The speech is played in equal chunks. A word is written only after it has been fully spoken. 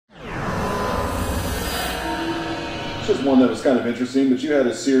It's just one that was kind of interesting, but you had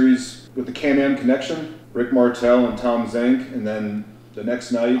a series with the Can-Am Connection, Rick Martel and Tom Zenk, and then the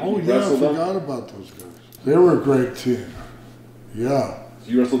next night you wrestled them. I forgot about those guys. They were a great team. Yeah. So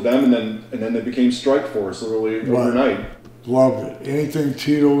you wrestled them, and then they became Strike Force literally overnight. Loved it. Anything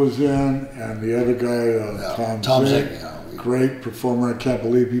Tito was in, and the other guy, Tom Zenk, great performer. I can't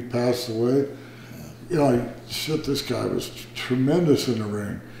believe he passed away. You know, shit, this guy was tremendous in the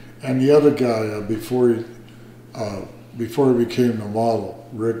ring. And the other guy, before he became the model,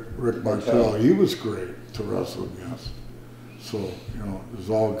 Rick Martel, he was great to wrestle against. So, you know, it was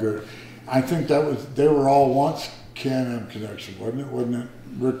all good. I think they were all once Can-Am Connection, wasn't it? Wasn't it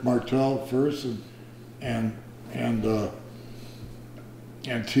Rick Martel first and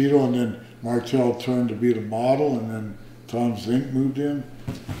Tito, and then Martel turned to be the model, and then Tom Zenk moved in?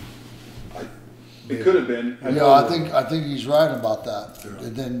 It could have been. I think he's right about that. Yeah.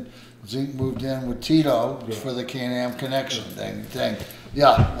 And then Zenk moved in with Tito for the Can-Am Connection thing.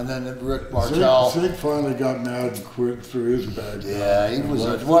 Yeah, and then Rick Martel. Zenk finally got mad and quit through his bag. Yeah, he was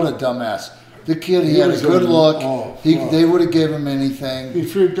what a dumbass. The kid, he had a good look. They would have gave him anything. He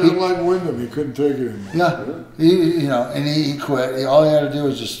freaked out like Wyndham. He couldn't take it anymore. Yeah, he quit. All he had to do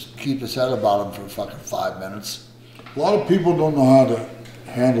was just keep his head about him for fucking 5 minutes. A lot of people don't know how to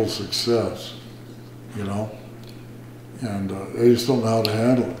handle success, you know, and they just don't know how to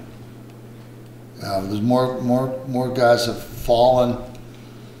handle it. There's more guys have fallen,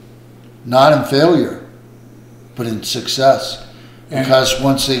 not in failure, but in success. Because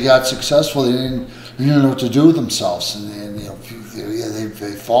once they got successful, they didn't know what to do with themselves, and you know,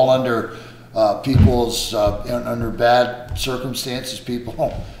 they fall under people's under bad circumstances.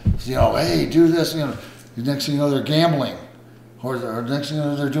 People, you know, hey, do this. You know, the next thing you know, they're gambling, or next thing you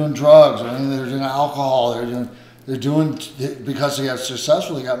know, they're doing drugs, or they're doing alcohol. They're doing because they got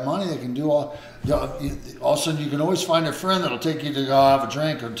successful. They got money. They can do all. All of a sudden, you can always find a friend that'll take you to go have a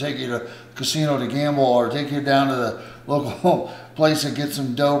drink, or take you to a casino to gamble, or take you down to the local place and get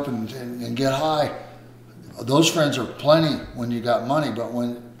some dope and get high. Those friends are plenty when you got money, but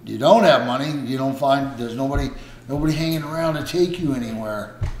when you don't have money, you don't find there's nobody hanging around to take you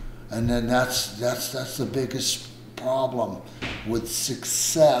anywhere, and then that's the biggest problem with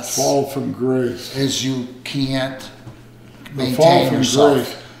success. Fall from grace is you can't maintain yourself.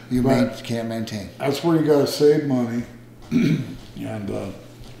 Grace. You can't maintain. That's where you got to save money, and you know,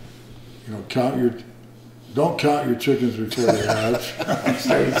 don't count your chickens before they hatch. I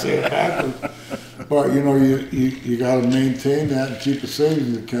started to say it backwards, but you know, you got to maintain that and keep a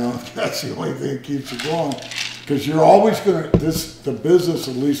savings account. That's the only thing that keeps you going, because you're always gonna. The business,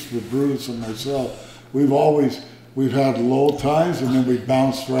 at least for Brutus and myself, we've had low times and then we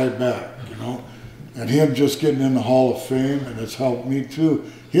bounced right back. You know. And him just getting in the Hall of Fame, and it's helped me too.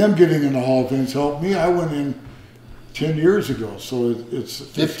 Him getting in the Hall of Fame has helped me. I went in 10 years ago, so it's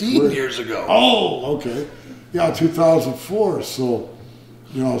 15 years ago. Oh, okay. Yeah, 2004. So,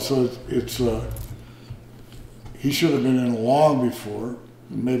 you know, so it's he should have been in long before.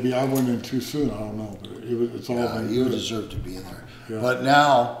 Maybe I went in too soon. I don't know. But it's all been you good. deserve to be in there. Yeah. But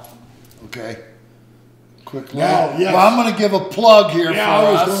now, okay. Quick now, yes. Well, I'm going to give a plug here for us.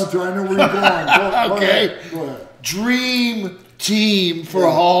 I was going to. I know where you're going. Okay. Go ahead. Dream team for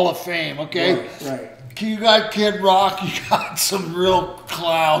Hall of Fame. Okay. Right. You got Kid Rock. You got some real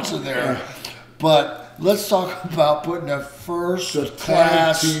clouds in there. Yeah. But let's talk about putting a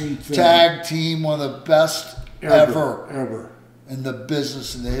first-class tag team, one of the best ever in the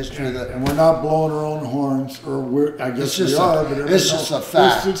business, in the history of the. And we're not blowing our own horns, or I guess we are, but it's just a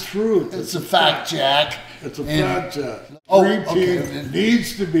fact. It's the truth. It's a fact, Jack. It's a fact, Jack. Dream team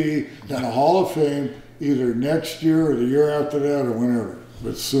needs to be in the Hall of Fame either next year or the year after that or whenever,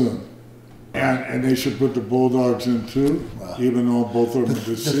 but soon. And they should put the Bulldogs in too, even though both of them are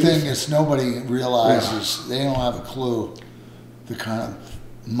deceased. The thing is, nobody realizes, they don't have a clue the kind of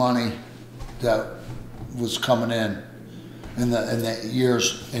money that was coming in the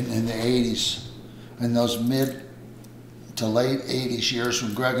years, in the 80s, in those mid to late 80s years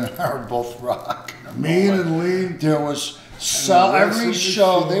when Greg and I were both rock. Mean and lean. There was every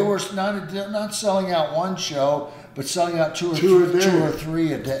show, they were not selling out one show, but selling out two or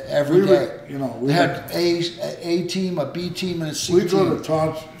three a day, every day. You know, we had a team, a B team, and a C team. We'd go to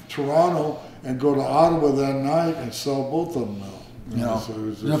Toronto and go to Ottawa that night and sell both of them now.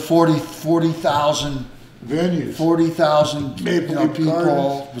 You know, 40,000 venues, 40,000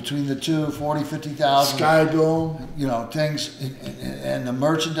 people between the two, 40, 50,000. Sky Dome. You know, things, and the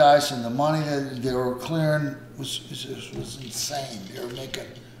merchandise and the money that they were clearing was insane. They were making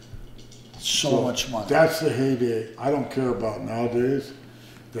so much money. That's the heyday. I don't care about nowadays.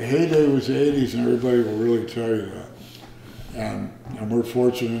 The heyday was the 80s, and everybody will really tell you that. And we're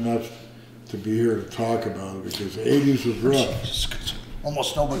fortunate enough to be here to talk about it because the 80s was rough.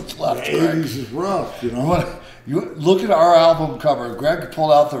 Almost nobody's left. The 80s is rough, you know. You look at our album cover. Greg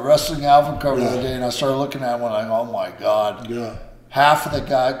pulled out the wrestling album cover the other day, and I started looking at it and I go, oh my God. Yeah. Half of the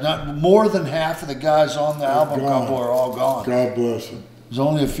guys, not more than half of the guys on the album cover are all gone. God bless them. There's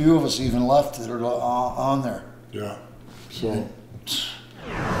only a few of us even left that are on there. Yeah. So.